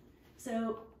right,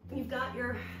 so you've got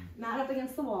your mat up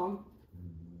against the wall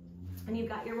and you've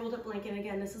got your rolled up blanket.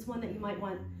 Again, this is one that you might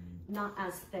want not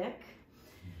as thick.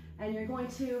 And you're going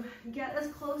to get as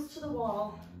close to the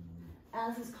wall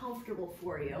as is comfortable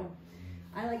for you.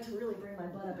 I like to really bring my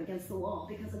butt up against the wall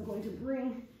because I'm going to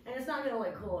bring, and it's not gonna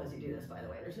look cool as you do this, by the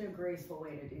way. There's no graceful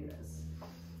way to do this.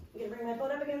 I'm gonna bring my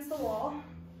butt up against the wall.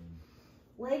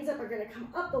 Legs up are gonna come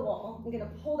up the wall. I'm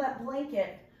gonna pull that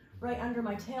blanket right under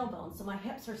my tailbone so my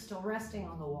hips are still resting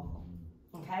on the wall.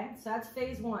 Okay, so that's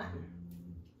phase one.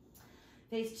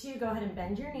 Phase two, go ahead and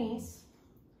bend your knees.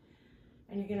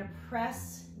 And you're gonna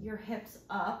press your hips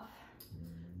up.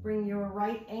 Bring your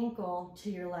right ankle to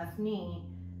your left knee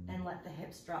and let the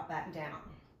hips drop back down.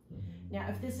 Now,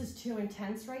 if this is too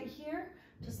intense right here,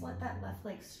 just let that left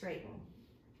leg straighten.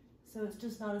 So it's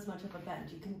just not as much of a bend.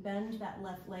 You can bend that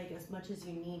left leg as much as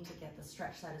you need to get the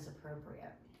stretch that is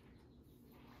appropriate.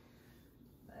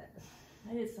 But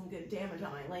I did some good damage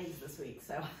on my legs this week,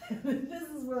 so this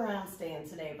is where I'm staying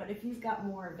today. But if you've got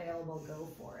more available,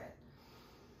 go for it.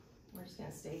 We're just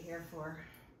gonna stay here for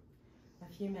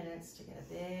a few minutes to get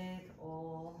a big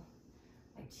old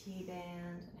IT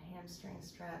band and hamstring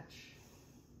stretch.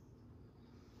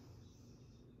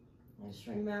 And just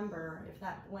remember, if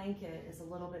that blanket is a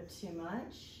little bit too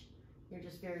much, you're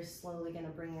just very slowly gonna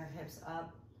bring your hips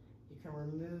up. You can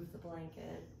remove the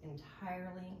blanket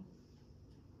entirely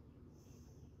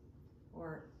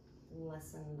or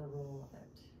lessen the roll of it.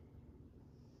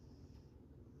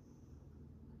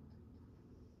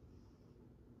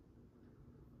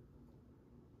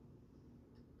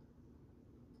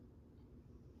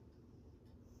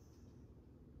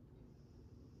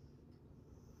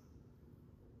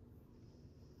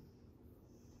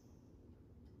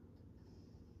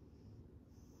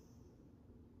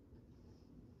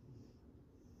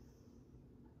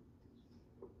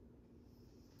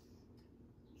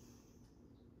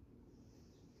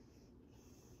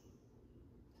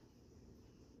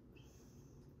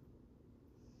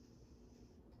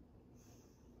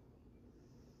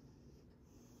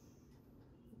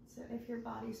 So if your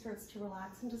body starts to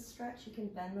relax and to stretch, you can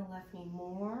bend the left knee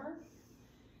more.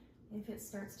 If it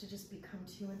starts to just become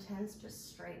too intense, just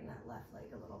straighten that left leg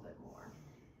a little bit more.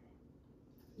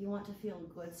 You want to feel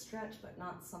a good stretch, but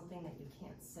not something that you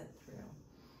can't sit through.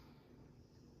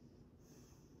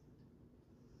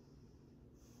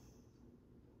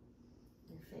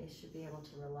 Your face should be able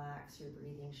to relax. Your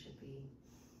breathing should be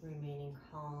remaining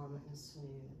calm and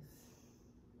smooth.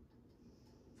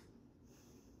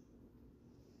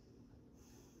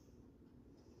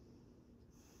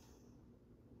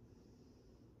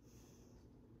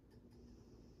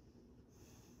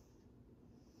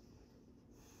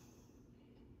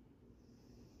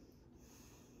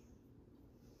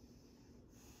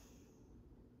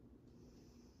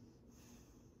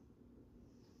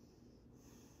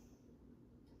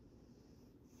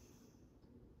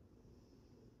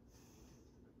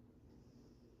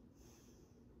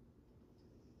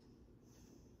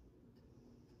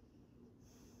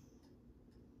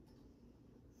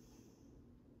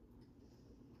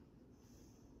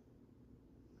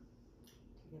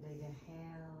 Take a big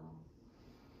inhale.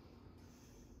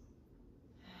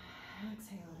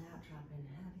 Exhale it out, drop in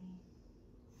heavy.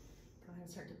 Go ahead and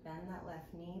start to bend that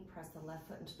left knee. Press the left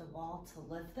foot into the wall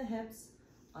to lift the hips.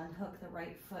 Unhook the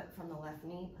right foot from the left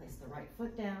knee. Place the right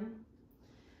foot down.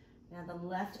 Now the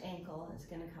left ankle is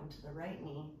going to come to the right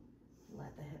knee.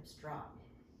 Let the hips drop.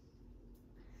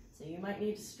 So you might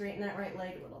need to straighten that right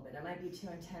leg a little bit. It might be too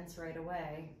intense right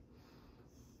away.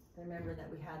 Remember that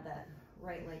we had that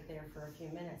right leg there for a few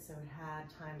minutes, so it had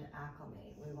time to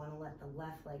acclimate. We want to let the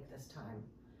left leg this time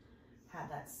have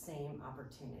that same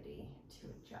opportunity to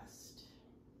adjust.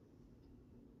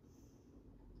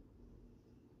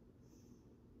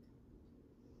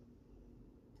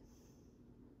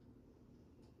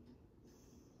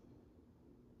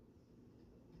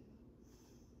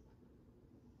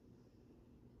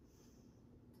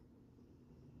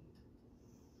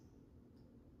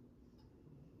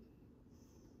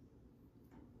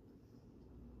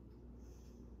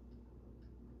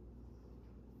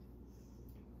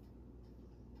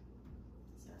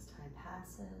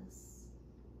 Passes.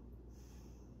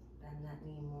 Bend that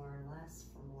knee more or less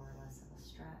for more or less of a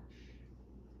stretch.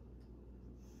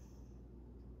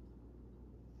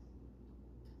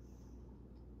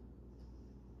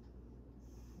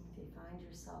 If you find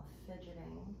yourself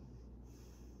fidgeting,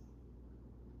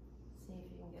 see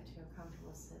if you can get to a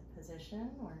comfortable sit position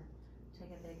or take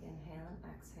a big inhale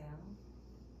and exhale.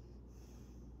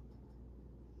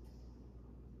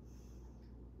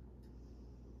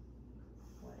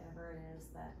 Whatever it is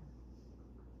that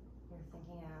you're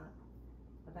thinking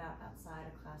about outside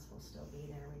of class will still be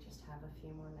there. We just have a few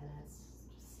more minutes.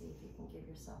 Just see if you can give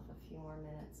yourself a few more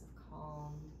minutes of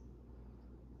calm.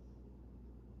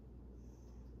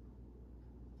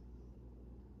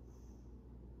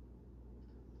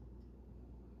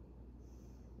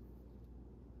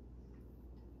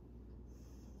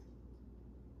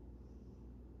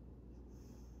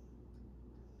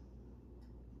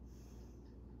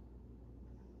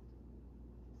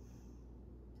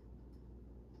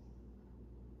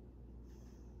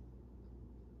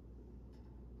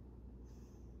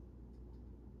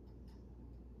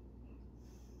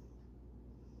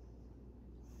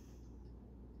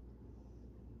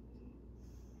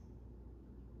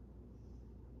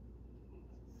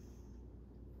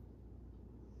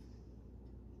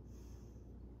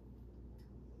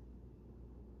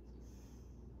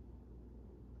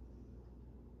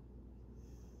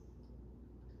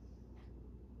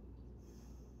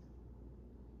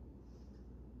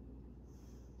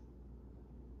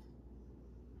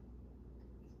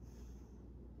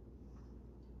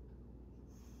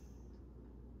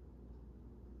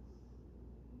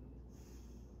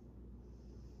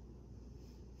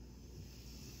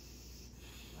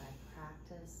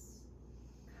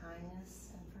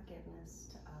 forgiveness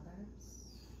to others?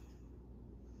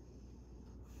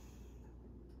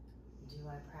 Do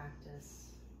I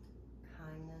practice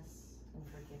kindness and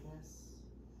forgiveness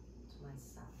to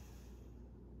myself?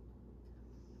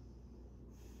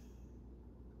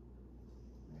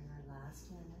 We're in our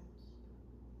last minute.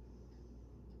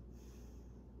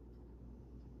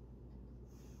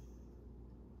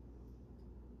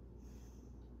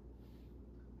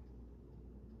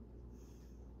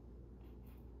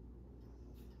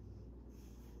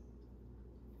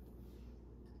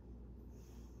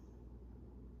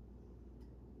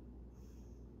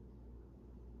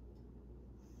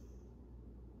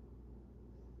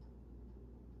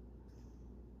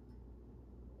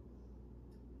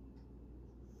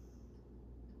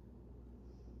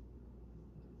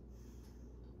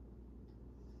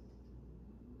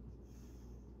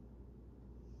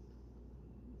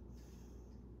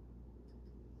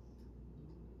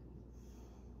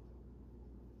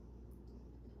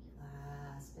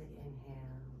 Big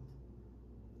inhale.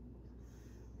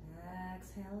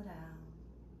 Exhale it out.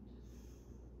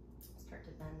 Start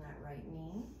to bend that right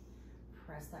knee.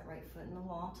 Press that right foot in the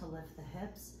wall to lift the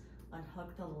hips.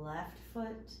 Unhook the left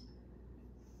foot.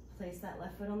 Place that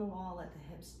left foot on the wall. Let the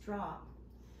hips drop.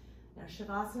 Now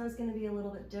Shavasana is going to be a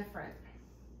little bit different.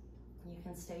 You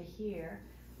can stay here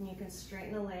and you can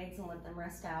straighten the legs and let them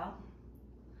rest out.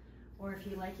 Or if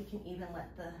you like, you can even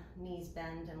let the knees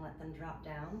bend and let them drop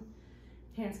down.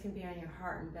 Hands can be on your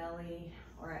heart and belly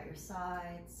or at your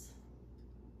sides.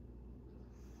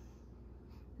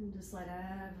 And just let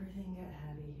everything get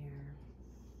heavy here.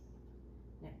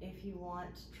 Now, if you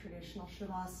want traditional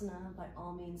Shavasana, by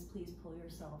all means, please pull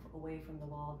yourself away from the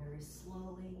wall very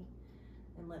slowly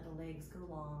and let the legs go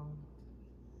long.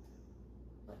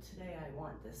 But today I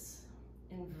want this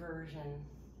inversion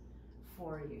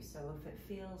for you. So if it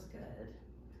feels good,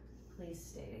 please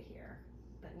stay here.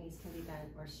 But knees can be bent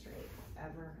or straight,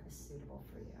 whatever is suitable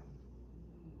for you.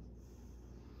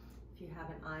 If you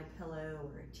have an eye pillow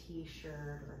or a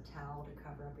t-shirt or a towel to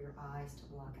cover up your eyes to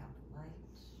block out the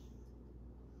light.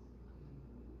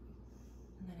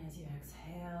 And then as you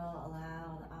exhale,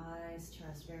 allow the eyes to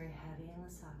rest very heavy in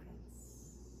the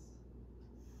sockets.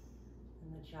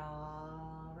 And the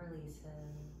jaw releases.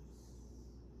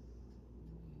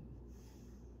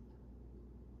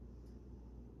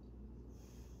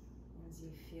 As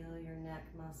you feel your neck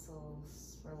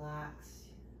muscles relax,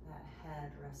 that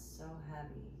head rests so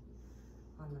heavy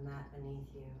on the mat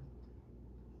beneath you.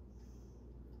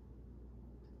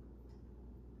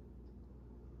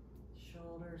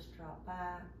 Shoulders drop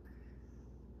back.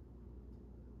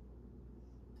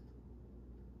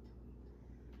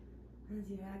 As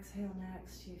you exhale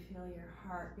next, you feel your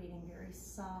heart beating very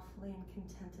softly and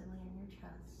contentedly in your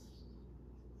chest.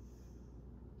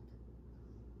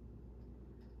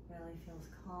 Belly feels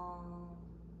calm.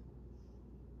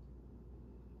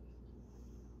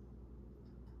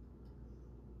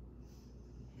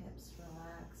 Hips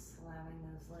relax, allowing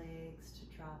those legs to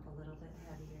drop a little bit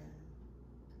heavier.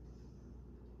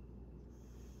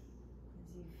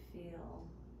 As you feel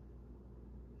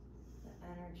the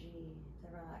energy, the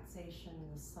relaxation,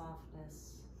 the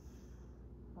softness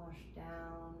wash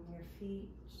down your feet,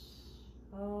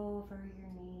 over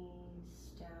your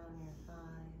knees, down your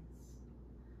thighs,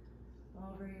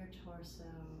 over your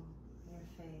torso, your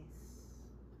face,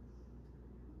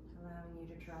 allowing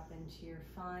you to drop into your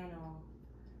final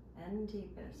and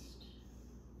deepest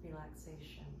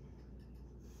relaxation.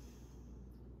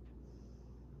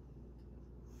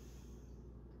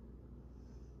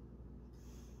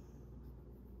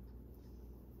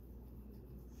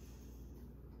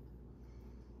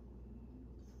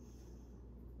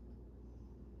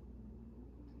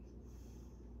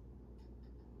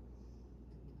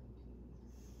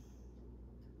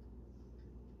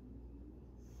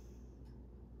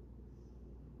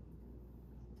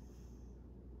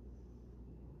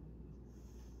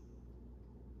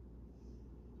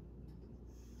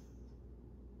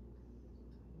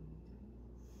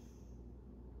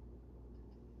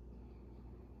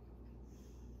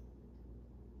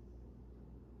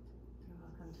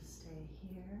 To stay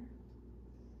here,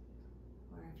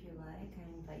 or if you like, I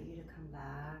invite you to come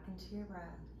back into your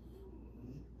breath.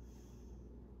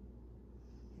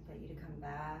 I invite you to come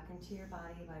back into your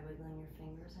body by wiggling your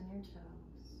fingers and your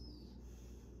toes.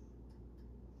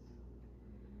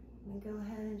 And then go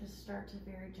ahead and just start to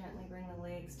very gently bring the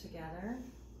legs together.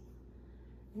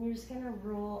 And you're just going to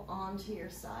roll onto your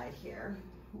side here.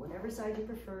 Whatever side you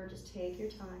prefer, just take your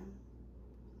time.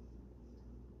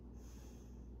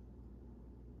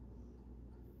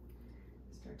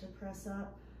 Start to press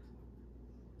up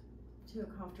to a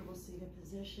comfortable seated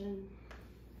position.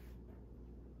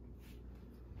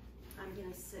 I'm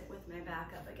gonna sit with my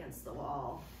back up against the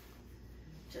wall.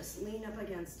 Just lean up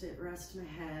against it, rest my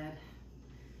head,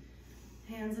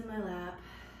 hands in my lap.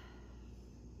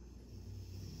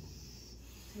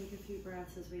 Take a few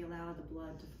breaths as we allow the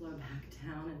blood to flow back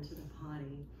down into the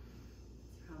body.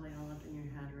 It's probably all up in your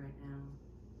head right now.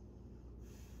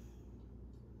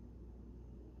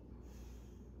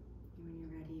 And when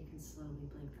you're ready, you can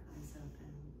slowly blink the eyes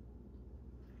open.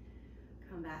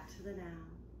 Come back to the now.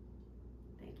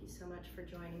 Thank you so much for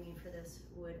joining me for this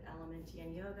wood element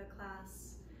yin yoga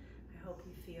class. I hope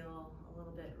you feel a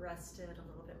little bit rested, a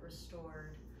little bit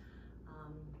restored.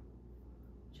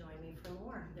 Join me for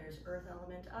more. There's earth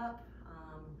element up,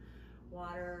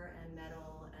 water and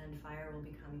metal and fire will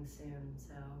be coming soon.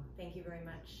 So thank you very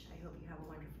much. I hope you have a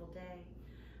wonderful day.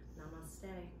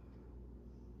 Namaste.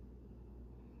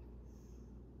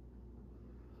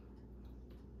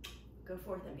 Go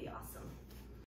forth and be awesome.